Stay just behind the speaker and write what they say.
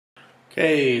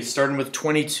Okay, starting with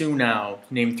 22 now.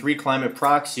 Name 3 climate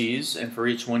proxies, and for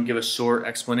each one give a short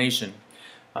explanation.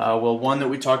 Well, one that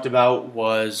we talked about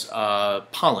was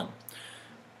pollen.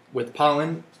 With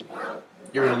pollen,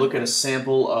 you're going to look at a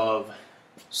sample of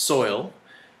soil,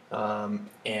 and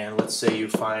let's say you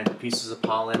find pieces of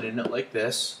pollen in it like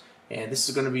this, and this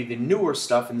is going to be the newer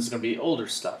stuff, and this is going to be older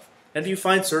stuff. And if you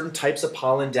find certain types of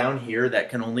pollen down here that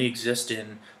can only exist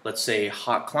in, let's say,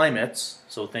 hot climates,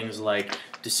 so things like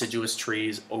deciduous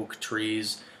trees, oak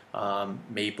trees,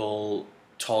 maple,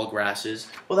 tall grasses,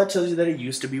 well, that tells you that it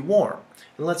used to be warm.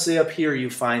 And let's say up here you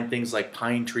find things like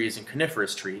pine trees and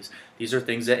coniferous trees. These are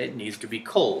things that it needs to be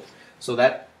cold. So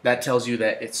that tells you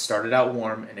that it started out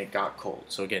warm and it got cold.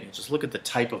 So again, you just look at the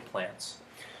type of plants.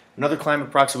 Another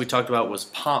climate proxy we talked about was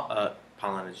pollen,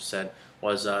 as you said,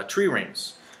 was tree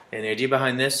rings. And the idea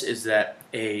behind this is that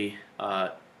a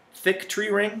thick tree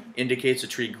ring indicates a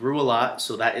tree grew a lot,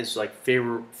 so that is like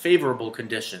favorable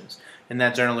conditions, and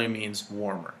that generally means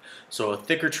warmer. So a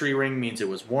thicker tree ring means it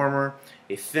was warmer.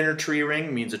 A thinner tree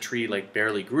ring means a tree like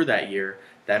barely grew that year.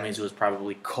 That means it was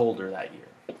probably colder that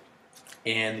year.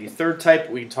 And the third type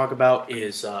we can talk about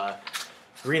is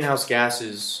greenhouse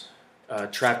gases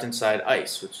trapped inside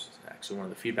ice, which is actually one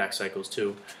of the feedback cycles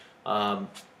too.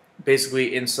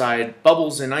 Basically, inside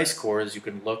bubbles in ice cores, you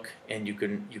can look and you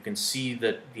can see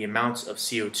the amounts of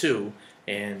CO2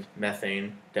 and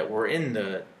methane that were in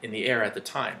the air at the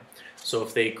time. So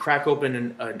if they crack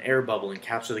open an air bubble and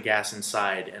capture the gas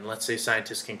inside, and let's say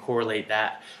scientists can correlate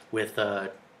that with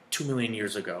 2 million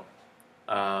years ago,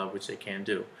 which they can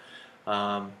do,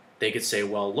 they could say,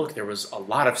 well, look, there was a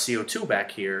lot of CO2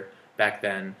 back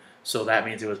then, so that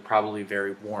means it was probably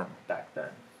very warm back then.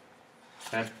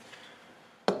 Okay.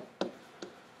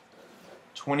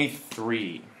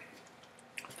 23.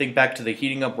 Think back to the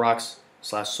heating up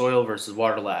rocks/soil versus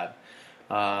water lab.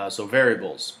 So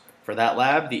variables. For that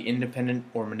lab, the independent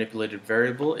or manipulated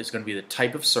variable is going to be the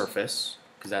type of surface,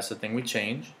 because that's the thing we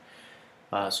change.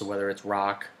 So whether it's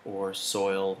rock or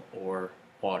soil or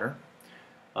water.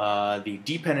 The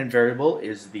dependent variable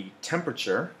is the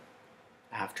temperature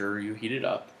after you heat it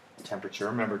up. Temperature.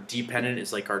 Remember, dependent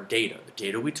is like our data. The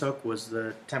data we took was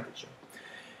the temperature.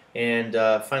 And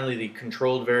finally, the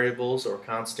controlled variables or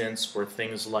constants were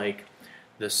things like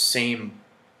the same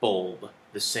bulb,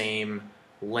 the same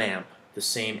lamp, the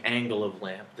same angle of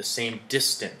lamp, the same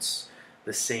distance,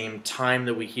 the same time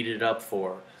that we heated it up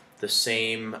for, the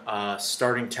same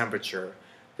starting temperature,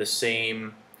 the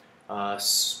same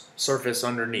surface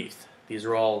underneath. These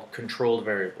are all controlled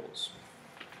variables.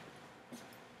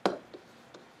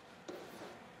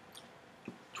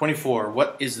 24.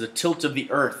 What is the tilt of the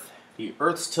Earth? The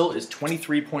Earth's tilt is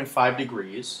 23.5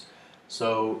 degrees.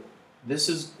 So this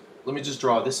is, let me just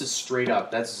draw, this is straight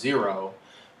up, that's 0.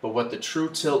 But what the true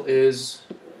tilt is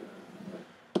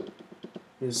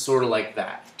sort of like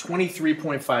that,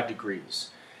 23.5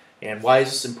 degrees. And why is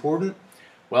this important?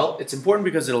 Well, it's important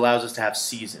because it allows us to have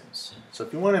seasons. So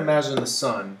if you want to imagine the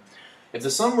sun, if the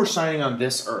sun were shining on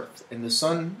this Earth, and the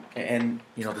sun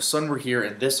were here,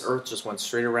 and this Earth just went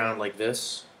straight around like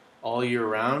this all year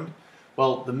round,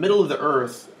 well, the middle of the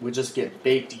Earth would just get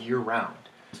baked year-round.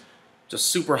 Just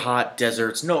super hot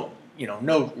deserts. No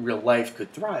real life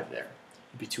could thrive there.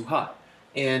 It'd be too hot.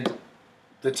 And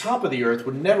the top of the Earth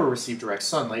would never receive direct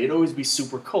sunlight. It'd always be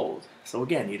super cold. So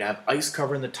again, you'd have ice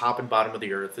covering the top and bottom of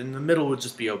the Earth, and the middle would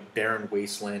just be a barren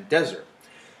wasteland desert.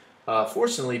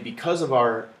 Fortunately, because of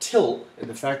our tilt and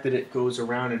the fact that it goes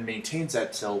around and maintains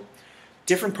that tilt,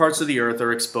 different parts of the Earth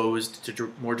are exposed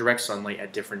to more direct sunlight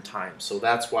at different times. So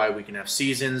that's why we can have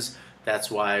seasons. That's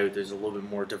why there's a little bit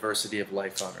more diversity of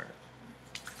life on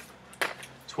Earth.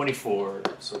 24.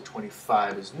 So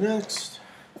 25 is next.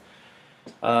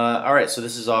 All right, so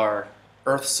this is our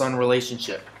Earth-Sun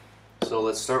relationship. So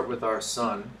let's start with our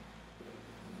Sun.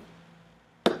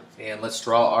 And let's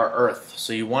draw our Earth.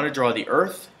 So you want to draw the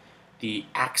Earth, the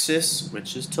axis,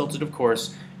 which is tilted, of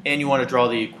course, and you want to draw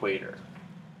the equator.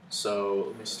 So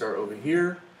let me start over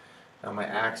here. Now my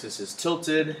axis is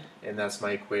tilted, and that's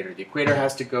my equator. The equator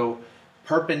has to go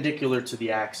perpendicular to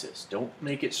the axis. Don't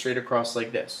make it straight across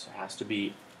like this. It has to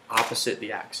be opposite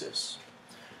the axis.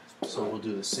 So we'll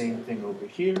do the same thing over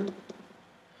here.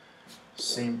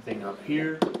 Same thing up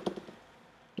here.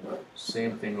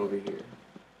 Same thing over here.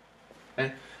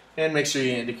 Okay? And make sure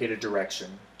you indicate a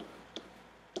direction.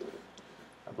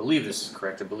 I believe this is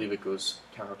correct. I believe it goes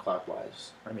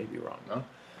counterclockwise. I may be wrong, though.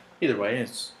 Either way,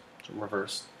 it's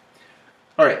reversed.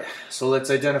 Alright, so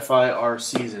let's identify our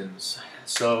seasons.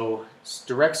 So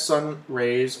direct sun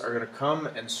rays are going to come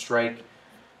and strike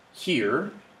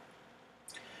here.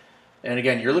 And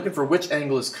again, you're looking for which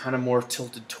angle is kind of more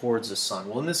tilted towards the sun.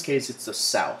 Well, in this case, it's the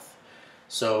south.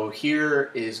 So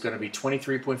here is going to be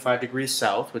 23.5 degrees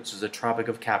south, which is the Tropic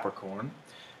of Capricorn.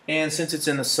 And since it's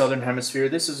in the southern hemisphere,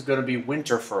 this is going to be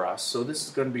winter for us. So this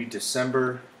is going to be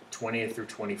December 20th through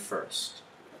 21st.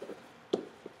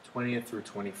 20th through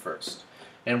 21st.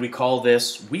 And we call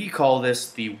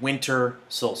this the winter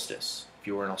solstice. If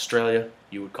you were in Australia,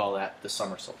 you would call that the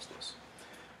summer solstice.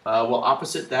 Well,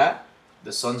 opposite that,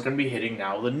 the sun's going to be hitting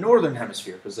now the northern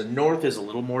hemisphere because the north is a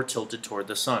little more tilted toward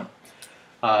the sun.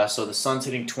 So the sun's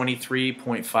hitting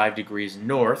 23.5 degrees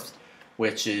north,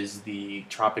 which is the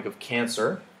Tropic of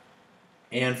Cancer.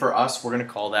 And for us, we're going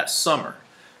to call that summer.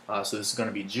 So this is going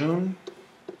to be June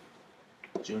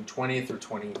 20th through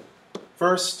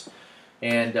 21st.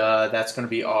 And that's going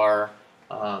to be our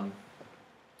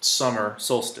summer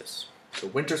solstice. So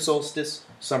winter solstice,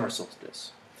 summer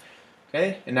solstice.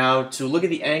 Okay, and now to look at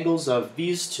the angles of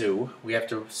these two, we have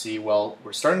to see, well,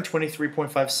 we're starting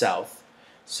 23.5 south.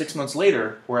 6 months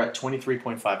later, we're at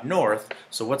 23.5 north.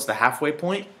 So what's the halfway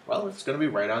point? Well, it's going to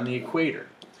be right on the equator.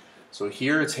 So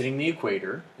here it's hitting the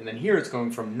equator, and then here it's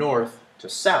going from north to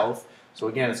south. So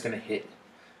again, it's going to hit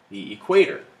the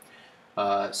equator.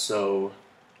 Now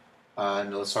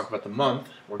let's talk about the month.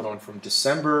 We're going from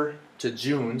December to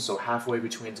June, so halfway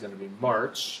between is going to be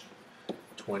March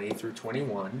 20 through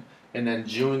 21. And then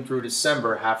June through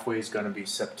December, halfway is going to be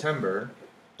September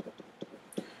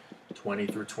 20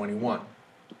 through 21.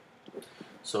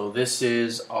 So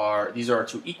these are our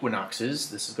two equinoxes.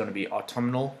 This is going to be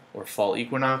autumnal or fall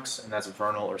equinox, and that's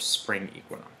vernal or spring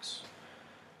equinox.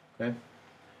 Okay.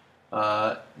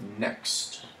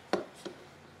 Next.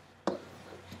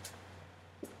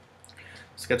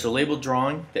 Sketch a labeled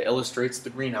drawing that illustrates the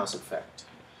greenhouse effect.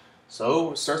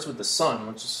 So it starts with the sun.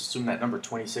 Let's just assume that number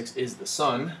 26 is the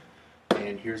sun.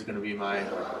 And here's going to be my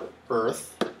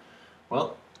Earth.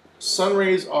 Well, sun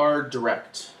rays are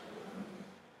direct.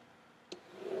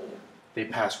 They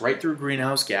pass right through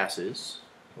greenhouse gases.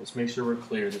 Let's make sure we're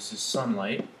clear. This is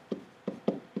sunlight.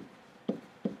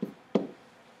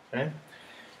 Okay?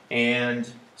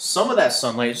 And some of that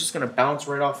sunlight is just going to bounce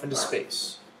right off into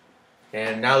space.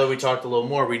 And now that we talked a little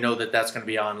more, we know that that's going to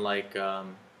be on like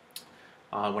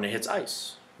when it hits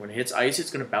ice. When it hits ice,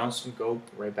 it's going to bounce and go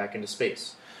right back into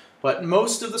space. But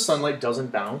most of the sunlight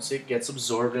doesn't bounce. It gets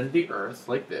absorbed into the Earth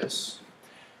like this.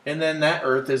 And then that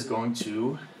Earth is going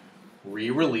to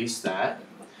re-release that.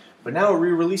 But now it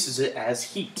re-releases it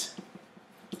as heat.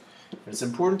 And it's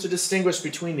important to distinguish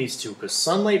between these two because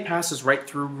sunlight passes right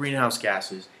through greenhouse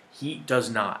gases. Heat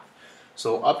does not.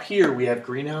 So up here we have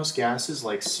greenhouse gases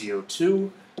like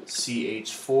CO2,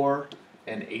 CH4,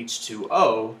 and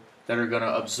H2O that are going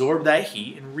to absorb that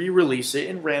heat and re-release it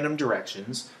in random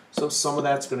directions. So some of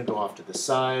that's going to go off to the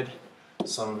side,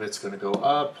 some of it's going to go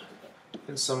up,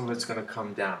 and some of it's going to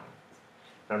come down.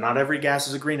 Now, not every gas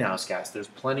is a greenhouse gas. There's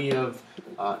plenty of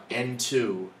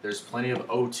N2, there's plenty of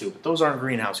O2, but those aren't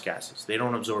greenhouse gases. They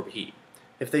don't absorb heat.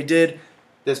 If they did,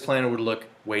 this planet would look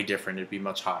way different. It'd be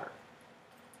much hotter.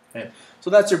 Okay? So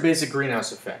that's your basic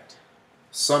greenhouse effect.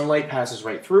 Sunlight passes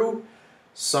right through.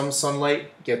 Some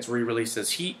sunlight gets re-released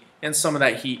as heat, and some of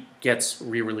that heat gets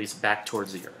re-released back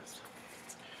towards the Earth.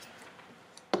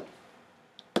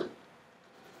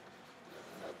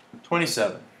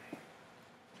 27.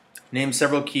 Name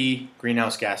several key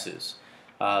greenhouse gases.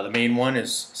 The main one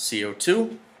is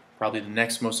CO2. Probably the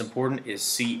next most important is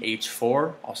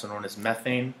CH4, also known as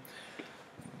methane.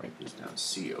 Write these down.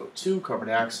 CO2, carbon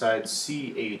dioxide,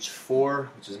 CH4,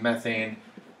 which is methane,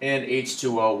 and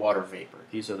H2O, water vapor.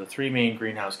 These are the three main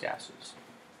greenhouse gases.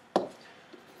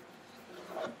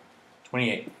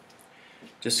 28.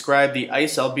 Describe the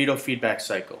ice albedo feedback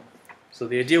cycle. So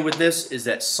the idea with this is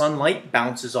that sunlight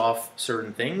bounces off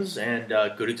certain things, and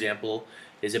a good example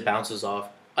is it bounces off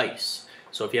ice.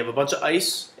 So if you have a bunch of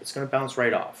ice, it's going to bounce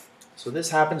right off. So this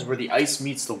happens where the ice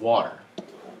meets the water.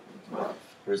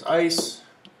 There's ice,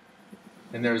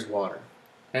 and there's water.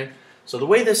 Okay? So the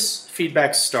way this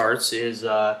feedback starts is,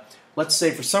 let's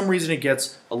say for some reason it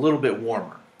gets a little bit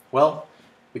warmer. Well,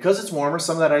 because it's warmer,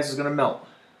 some of that ice is going to melt.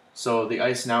 So the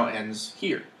ice now ends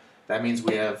here. That means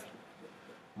we have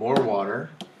more water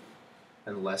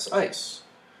and less ice.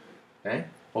 Okay?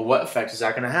 Well, what effect is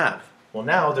that going to have? Well,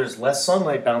 now there's less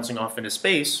sunlight bouncing off into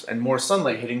space and more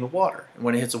sunlight hitting the water. And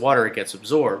when it hits the water, it gets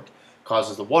absorbed,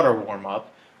 causes the water to warm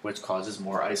up, which causes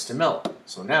more ice to melt.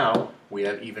 So now we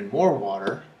have even more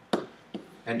water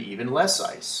and even less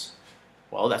ice.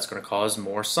 Well, that's going to cause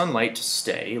more sunlight to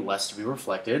stay, less to be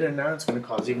reflected, and now it's going to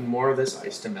cause even more of this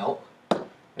ice to melt,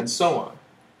 and so on.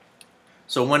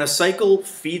 So when a cycle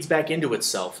feeds back into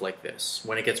itself like this,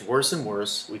 when it gets worse and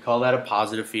worse, we call that a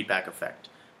positive feedback effect,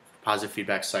 positive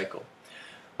feedback cycle.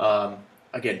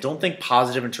 Again, don't think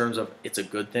positive in terms of it's a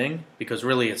good thing, because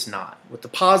really it's not. What the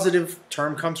positive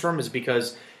term comes from is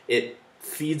because it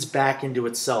feeds back into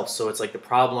itself. So it's like the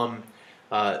problem,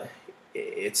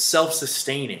 it's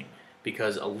self-sustaining,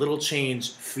 because a little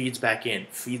change feeds back in,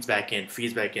 feeds back in,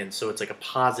 feeds back in. So it's like a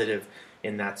positive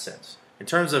in that sense. In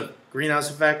terms of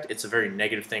greenhouse effect, it's a very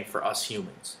negative thing for us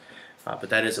humans. But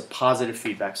that is a positive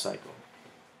feedback cycle.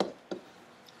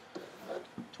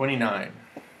 29.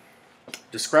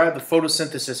 Describe the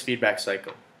photosynthesis feedback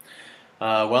cycle.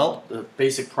 Well, the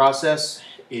basic process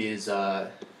is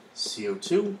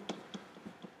CO2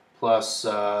 plus,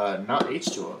 not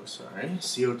H2O, sorry,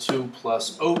 CO2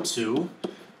 plus O2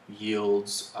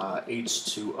 yields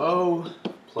H2O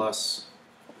plus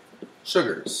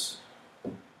sugars.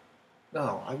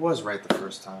 No, I was right the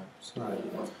first time. Sorry.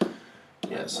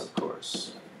 Yes, of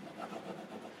course.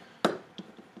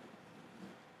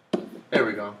 There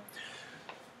we go.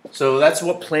 So that's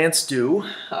what plants do.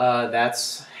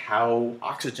 That's how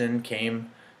oxygen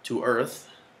came to Earth,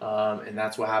 and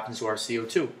that's what happens to our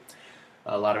CO2.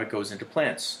 A lot of it goes into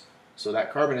plants. So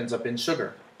that carbon ends up in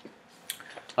sugar.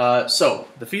 So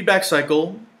the feedback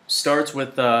cycle starts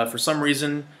with, for some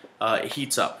reason, it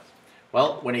heats up.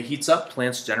 Well, when it heats up,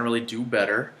 plants generally do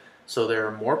better. So there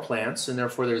are more plants, and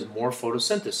therefore there's more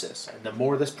photosynthesis. And the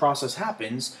more this process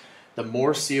happens, the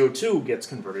more CO2 gets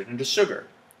converted into sugar.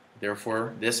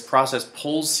 Therefore, this process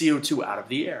pulls CO2 out of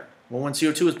the air. Well, when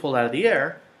CO2 is pulled out of the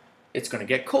air, it's going to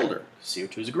get colder.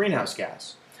 CO2 is a greenhouse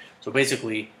gas. So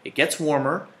basically, it gets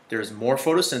warmer, there's more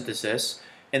photosynthesis,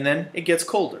 and then it gets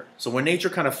colder. So when nature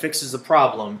kind of fixes the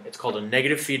problem, it's called a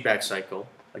negative feedback cycle.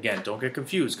 Again, don't get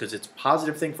confused, because it's a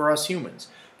positive thing for us humans,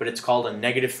 but it's called a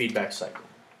negative feedback cycle.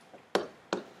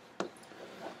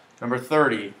 Number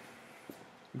 30,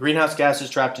 greenhouse gases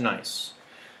trapped in ice.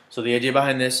 So the idea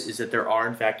behind this is that there are,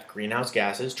 in fact, greenhouse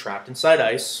gases trapped inside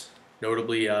ice,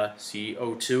 notably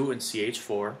CO2 and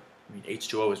CH4. I mean,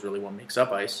 H2O is really what makes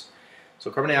up ice.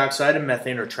 So carbon dioxide and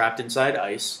methane are trapped inside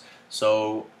ice.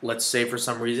 So let's say for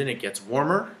some reason it gets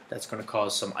warmer. That's going to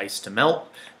cause some ice to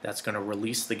melt. That's going to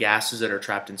release the gases that are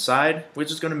trapped inside, which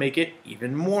is going to make it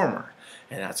even warmer.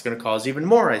 And that's going to cause even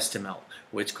more ice to melt,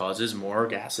 which causes more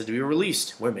gases to be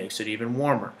released, which makes it even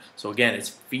warmer. So again, it's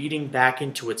feeding back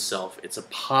into itself. It's a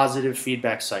positive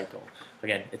feedback cycle.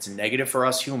 Again, it's negative for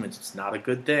us humans. It's not a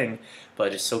good thing,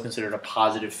 but it's still considered a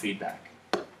positive feedback.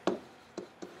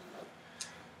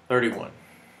 31.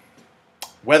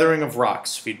 Weathering of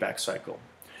rocks feedback cycle.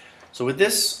 So with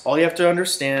this, all you have to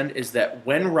understand is that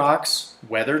when rocks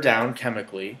weather down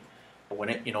chemically,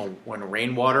 when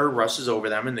rainwater rushes over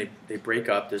them and they break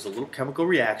up, there's a little chemical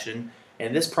reaction,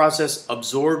 and this process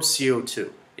absorbs CO2.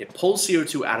 It pulls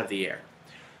CO2 out of the air.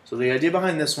 So the idea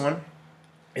behind this one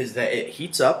is that it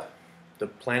heats up, the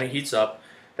planet heats up,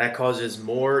 that causes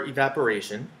more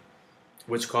evaporation,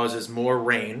 which causes more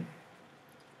rain,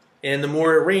 and the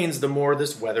more it rains, the more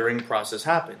this weathering process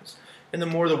happens. And the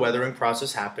more the weathering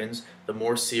process happens, the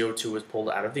more CO2 is pulled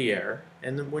out of the air,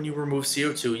 and then when you remove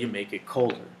CO2, you make it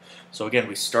colder. So again,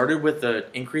 we started with the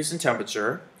increase in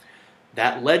temperature.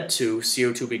 That led to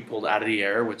CO2 being pulled out of the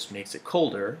air, which makes it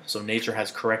colder. So nature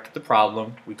has corrected the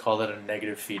problem. We call that a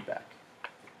negative feedback.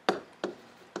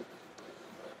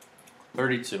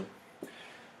 32.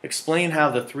 Explain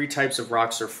how the three types of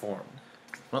rocks are formed.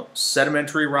 Well,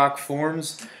 sedimentary rock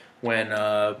forms when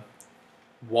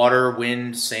water,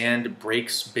 wind, sand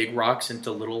breaks big rocks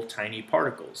into little tiny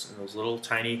particles. And those little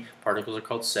tiny particles are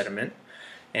called sediment.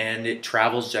 And it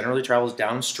generally travels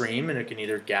downstream, and it can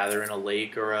either gather in a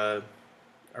lake or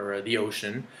the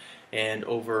ocean. And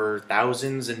over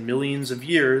thousands and millions of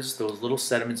years, those little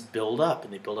sediments build up,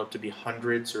 and they build up to be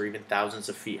hundreds or even thousands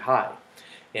of feet high.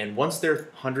 And once they're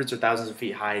hundreds or thousands of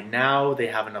feet high, now they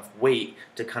have enough weight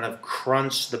to kind of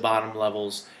crunch the bottom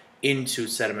levels into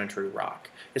sedimentary rock.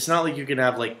 It's not like you can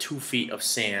have like 2 feet of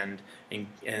sand and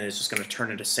it's just going to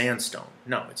turn into sandstone.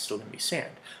 No, it's still going to be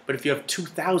sand. But if you have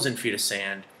 2,000 feet of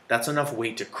sand, that's enough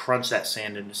weight to crunch that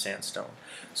sand into sandstone.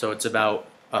 So it's about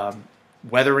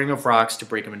weathering of rocks to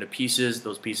break them into pieces.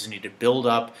 Those pieces need to build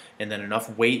up, and then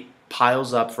enough weight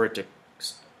piles up for it to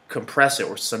compress it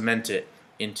or cement it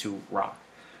into rock.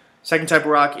 Second type of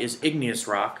rock is igneous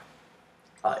rock.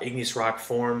 Igneous rock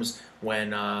forms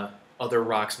when other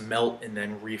rocks melt and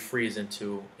then refreeze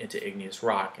into igneous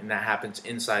rock, and that happens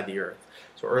inside the earth.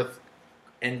 So earth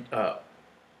and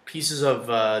pieces of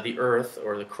the earth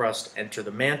or the crust enter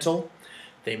the mantle.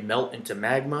 They melt into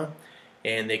magma,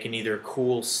 and they can either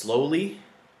cool slowly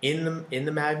in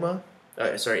the mantle,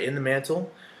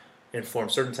 and form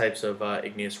certain types of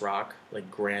igneous rock, like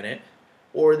granite,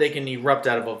 or they can erupt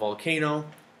out of a volcano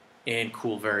and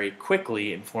cool very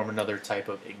quickly and form another type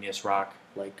of igneous rock,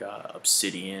 like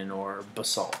obsidian or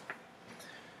basalt.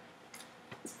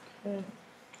 Okay.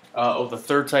 The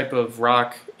third type of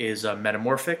rock is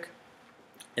metamorphic,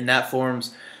 and that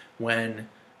forms when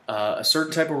a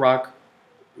certain type of rock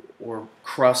or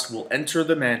crust will enter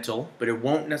the mantle, but it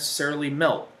won't necessarily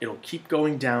melt. It'll keep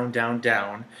going down, down,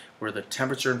 down, where the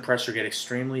temperature and pressure get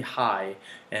extremely high,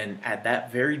 and at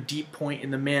that very deep point in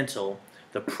the mantle,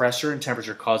 the pressure and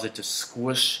temperature cause it to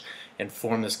squish and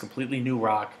form this completely new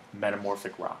rock,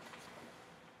 metamorphic rock.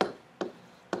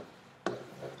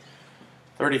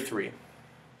 33.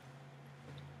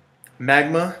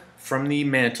 Magma from the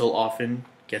mantle often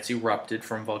gets erupted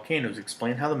from volcanoes.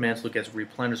 Explain how the mantle gets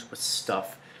replenished with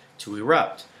stuff to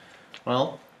erupt.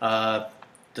 Well,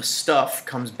 the stuff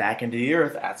comes back into the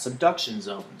earth at subduction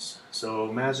zones. So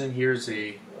imagine here's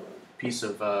a piece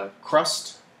of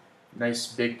crust, nice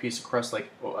big piece of crust,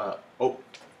 like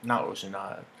not ocean,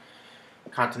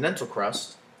 continental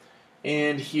crust,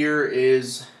 and here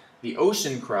is the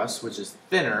ocean crust, which is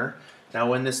thinner. Now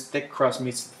when this thick crust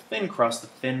meets the thin crust, the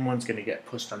thin one's going to get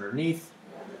pushed underneath,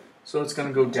 so it's going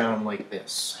to go down like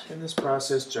this. And this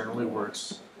process generally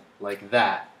works like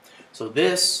that. So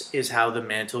this is how the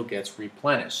mantle gets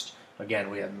replenished. Again,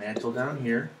 we have mantle down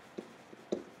here,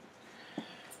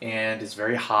 and it's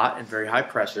very hot and very high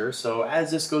pressure. So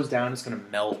as this goes down, it's going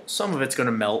to melt. Some of it's going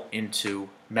to melt into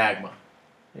magma,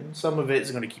 and some of it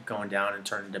is going to keep going down and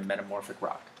turn into metamorphic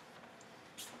rock.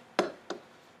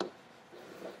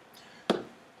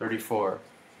 34.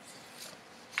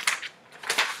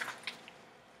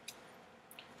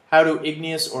 How do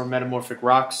igneous or metamorphic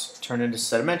rocks turn into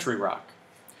sedimentary rock?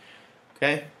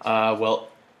 Okay, well,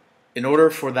 in order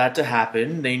for that to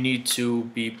happen, they need to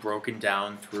be broken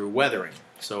down through weathering.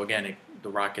 So again, the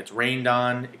rock gets rained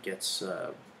on, it gets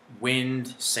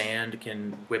wind, sand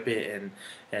can whip it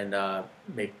and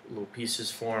make little pieces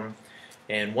form.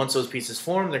 And once those pieces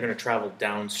form, they're going to travel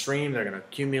downstream, they're going to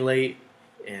accumulate,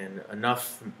 and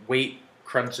enough weight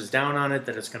crunches down on it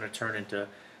that it's going to turn into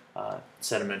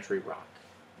sedimentary rock.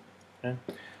 Okay,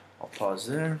 I'll pause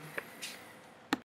there.